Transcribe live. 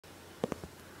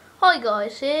Hi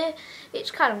guys, here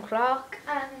it's Callum Clark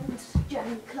and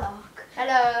Jamie Clark.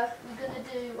 Hello. We're going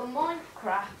to do a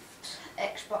Minecraft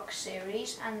Xbox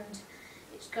series and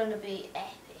it's going to be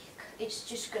epic. It's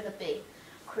just going to be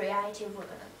creative. We're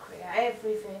going to create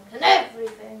everything and I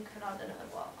don't know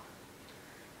what.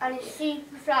 And it's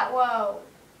super flat world.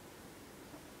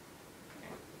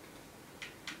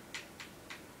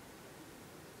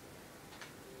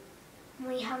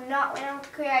 We have not been able to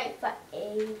create for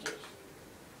ages.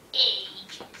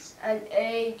 Ages. And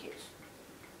ages.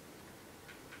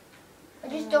 I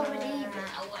just don't believe it.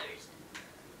 Where is it?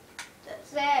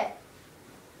 That's there.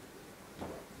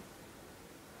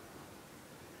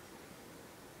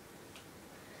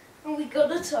 And we got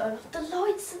to turn off the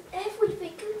lights and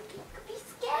everything and you could be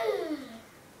scared.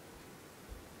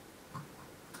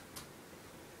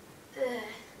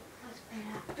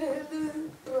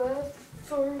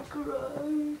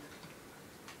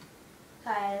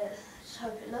 Okay, let's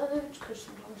hope it loads because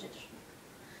sometimes it doesn't.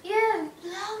 Yeah,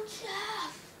 load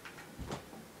Jeff!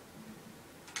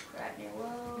 Grab new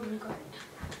world.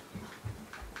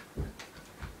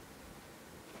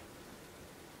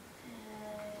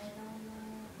 Normal,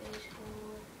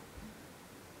 baseball.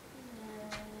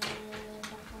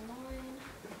 Back online.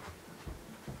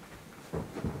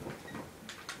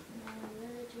 No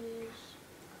villages.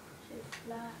 Too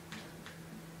flat.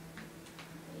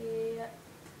 Yeah.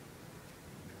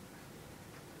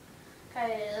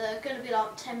 Okay, they're going to be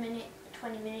like 10 minutes,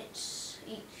 20 minutes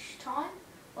each time,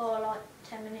 or like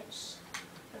 10 minutes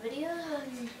a video.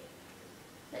 And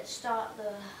let's start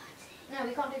the. No,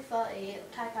 we can't do 30. It'll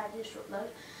take ages to upload.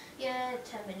 Yeah,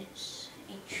 10 minutes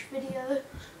each video,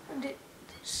 and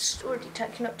it's already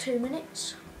taken up 2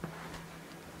 minutes.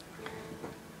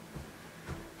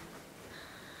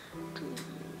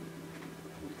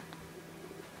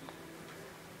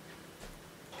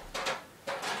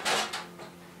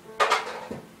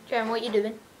 Jem, what are you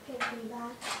doing? Getting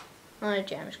back. Oh,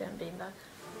 Jem's going to be back.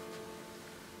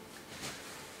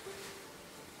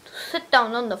 Sit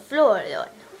down on the floor, then.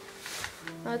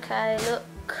 Okay, look.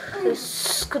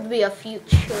 This could be a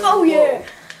future. Oh yeah!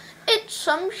 It's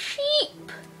some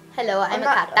sheep. Hello, I'm a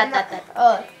not- cat.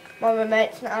 Oh, my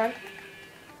remote's not on.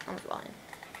 I'm flying.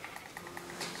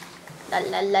 La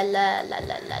la la la la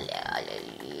la la la.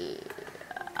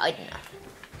 I don't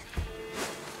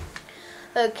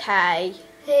know. Okay.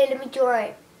 Here, let me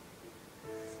join.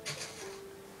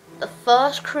 The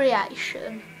first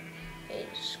creation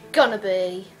is gonna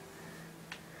be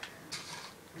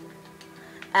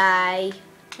a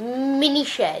mini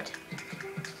shed.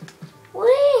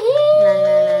 Woohoo!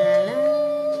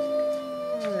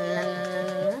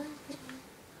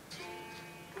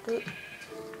 We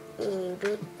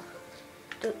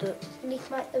need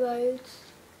to make the roads.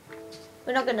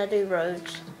 We're not gonna do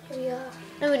roads. Here we are.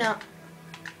 No, we're not.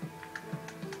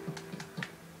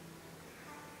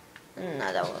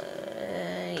 No, that was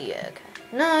yeah, okay.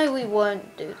 No, we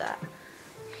won't do that.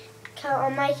 Okay,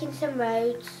 I'm making some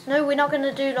roads. No, we're not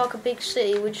gonna do like a big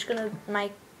city. We're just gonna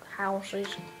make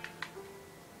houses.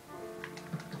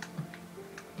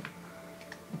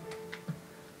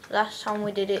 Last time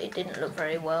we did it, it didn't look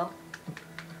very well.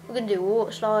 We're gonna do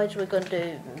water slides. We're gonna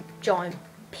do giant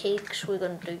pigs. We're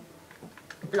gonna do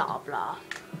blah blah.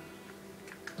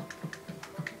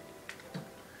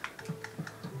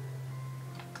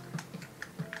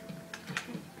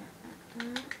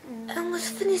 And let's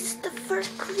finish the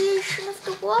first creation of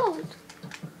the world.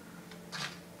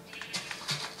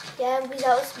 Yeah,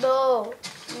 without small.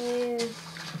 You.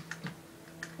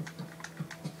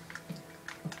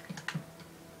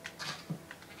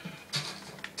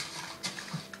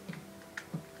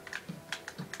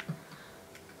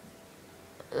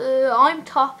 I'm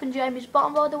top and Jamie's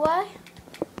bottom, by the way.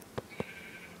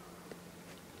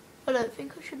 I don't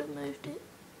think I should have moved it.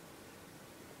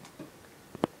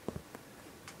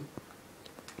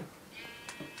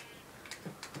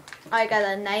 I got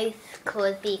a nice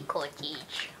cozy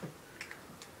cottage.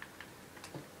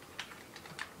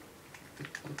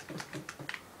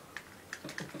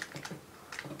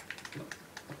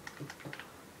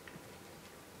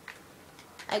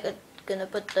 Gonna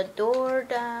put the door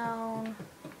down.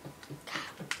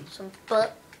 Some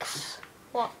books.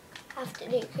 What? After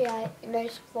they create no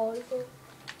survival.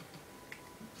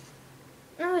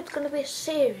 No, it's gonna be a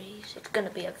series. It's gonna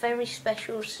be a very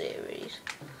special series.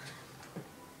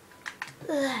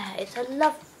 It's a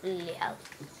lovely house.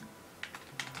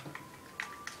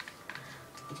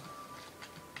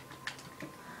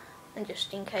 And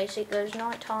just in case it goes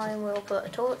night time, we'll put a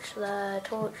torch there,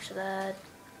 torch there,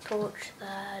 torch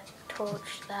there,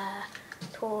 torch there,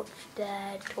 torch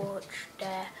there, torch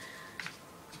there.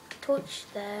 torch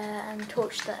there and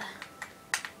torch there.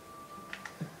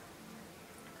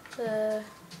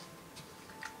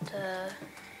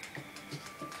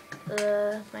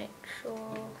 Make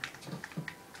sure.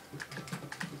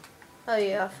 Oh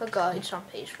yeah, I forgot it's on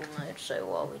peaceful mode, so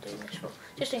what are we doing this for?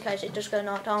 Just in case it does go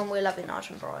night time, we'll have it nice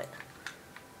and bright.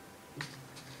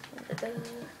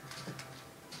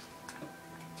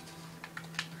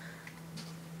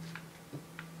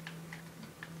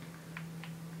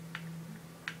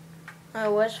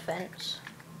 Oh, where's fence?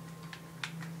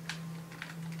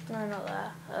 No, not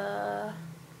that.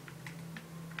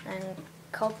 And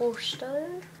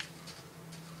cobblestone.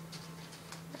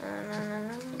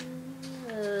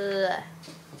 There.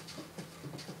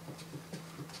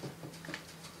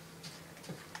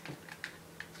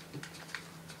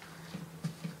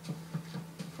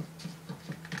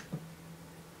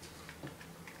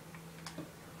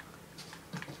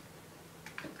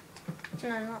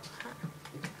 No, not that.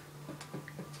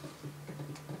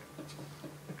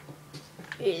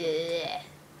 Yeah.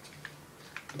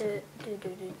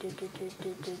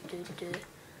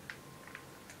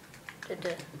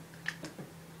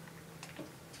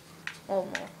 One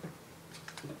more.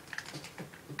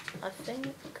 I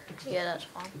think. Yeah, that's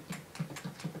fine.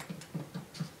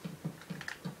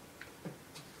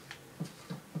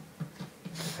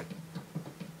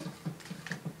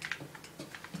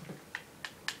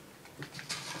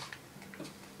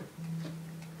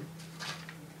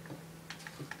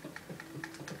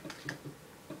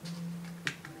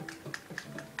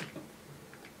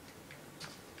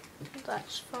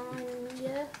 That's fine,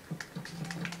 yeah.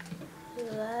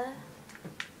 There.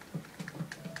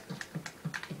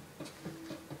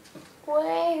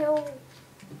 Well,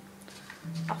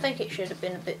 I think it should have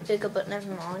been a bit bigger, but never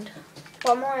mind.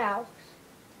 For my house.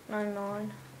 No,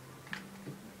 9.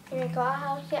 You got a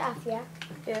house yet, have you?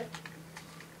 Yeah.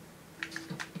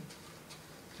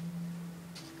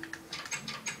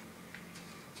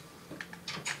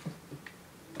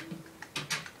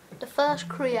 The first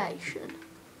creation.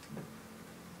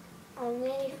 I'm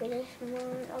nearly finished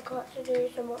mine. I've got to do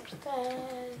some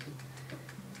upstairs.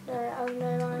 No, oh no,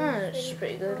 I'm It's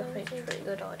pretty good. I think it's pretty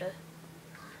good idea.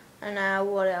 And now,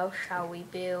 what else shall we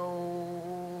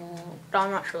build?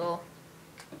 I'm not sure.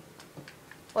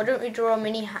 Why don't we draw a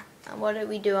mini? Why don't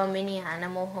we do a mini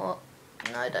animal hut?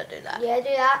 No, don't do that. Yeah,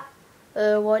 do that.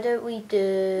 Why don't we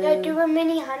do? No, do a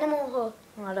mini animal hut.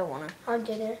 I don't wanna. I'm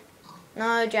doing it.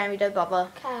 No, Jamie, don't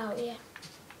bother. Cow, yeah.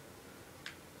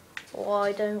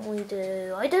 Why don't we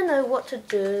do? I don't know what to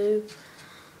do.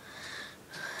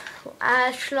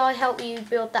 Shall I help you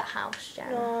build that house,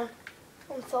 Jamie? No,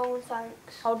 I'm fine,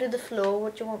 thanks. I'll do the floor.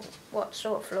 What do you want? What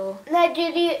sort of floor? No,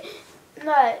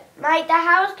 no, make the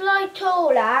house like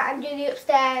taller and do the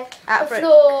upstairs. Out the brick.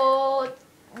 floor,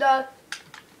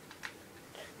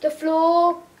 the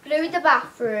floor, blue in the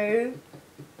bathroom,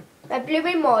 blue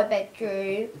in my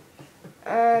bedroom.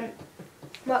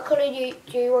 What colour do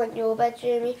you want your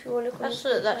bedroom if you want to come?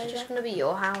 That's just gonna be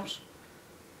your house.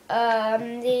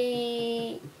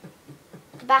 The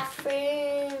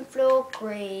bathroom floor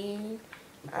green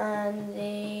and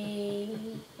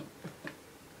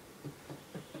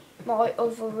my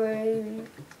other room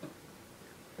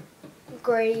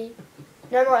green.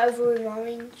 No, my other room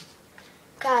orange.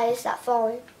 Okay, is that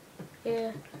fine?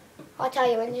 Yeah. I'll tell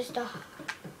you when to stop.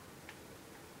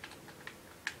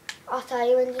 I'll tell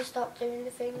you when to stop doing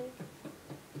the thing.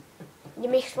 You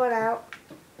missed one out.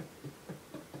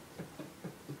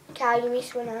 Okay, you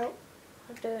missed one out.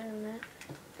 I'll do it in a minute.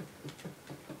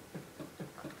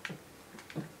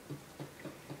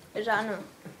 Is that enough?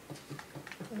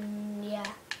 Yeah.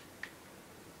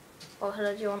 What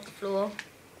colour do you want the floor?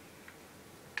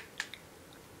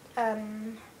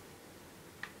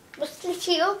 We'll split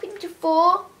it up into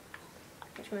 4. What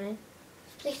do you mean?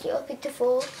 Split it up into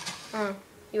 4. Oh,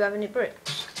 you have any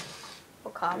bricks?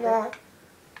 Or carpet? No.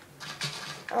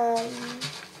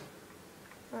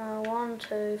 1,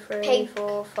 2, 3, Pink.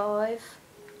 4, 5.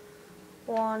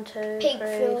 1, 2, Pink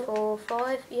 3, floor. 4,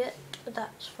 5. Yep,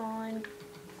 that's fine.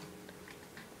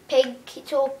 Pink,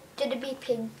 it's all gonna be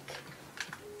pink.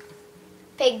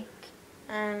 Pink.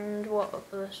 And what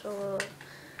other sort?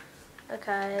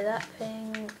 Okay, that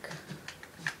pink.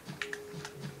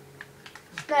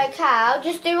 No, Cal,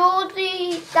 just do all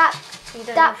You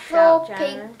don't that floor shout,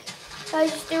 pink. Jamie. No,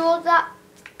 just do all that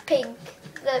pink,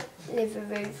 the living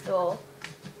room floor.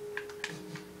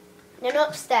 Then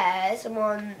upstairs, I'm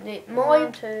on the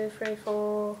 1, 2, 3,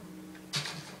 4.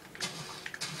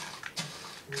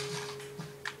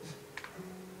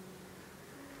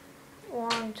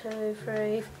 One, 2,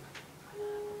 3.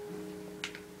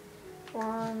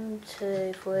 1,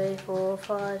 2, 3, 4,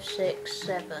 5, 6,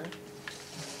 7.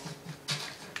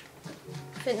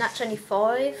 I think that's only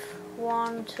 5.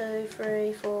 1, 2,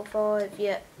 3, 4, 5,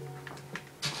 yeah.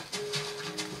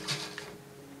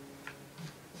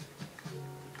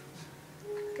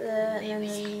 And then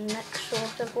the next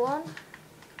sort of one.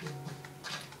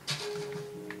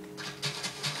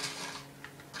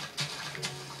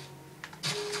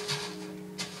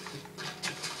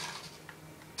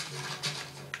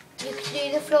 You can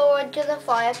do the floor under the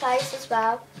fireplace as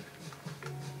well.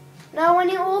 No, I want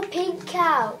it all pink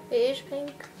out. It is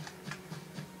pink.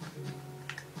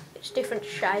 It's different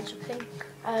shades of pink.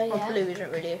 Oh Well, yeah. blue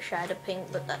isn't really a shade of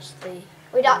pink, but that's the...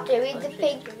 We're not doing the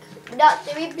pink. We're not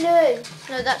doing blue.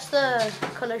 No, that's the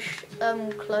colour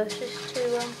closest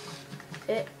to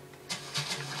it.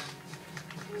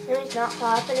 No, it's not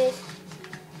purple. It's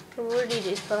I already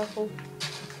did purple.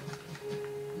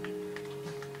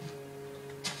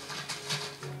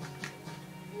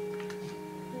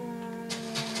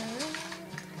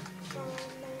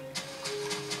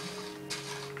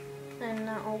 And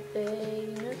that'll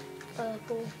be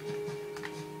purple.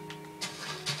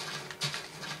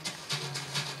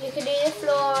 You can do the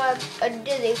floor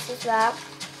under this as well.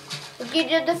 Would you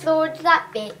do the floor under that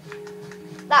bit?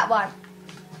 That one?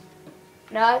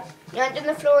 No? You haven't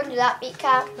done the floor under that bit,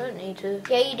 Cal? I don't need to.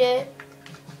 Yeah, you do.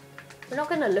 We're not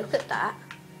going to look at that.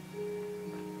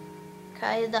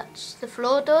 Okay, that's the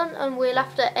floor done, and we'll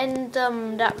have to end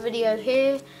that video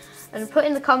here. And put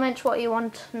in the comments what you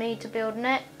want me to build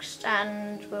next,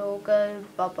 and we'll go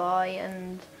bye-bye.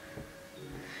 And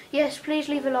yes, please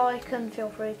leave a like and feel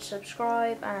free to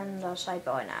subscribe, and I'll say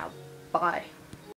bye now. Bye.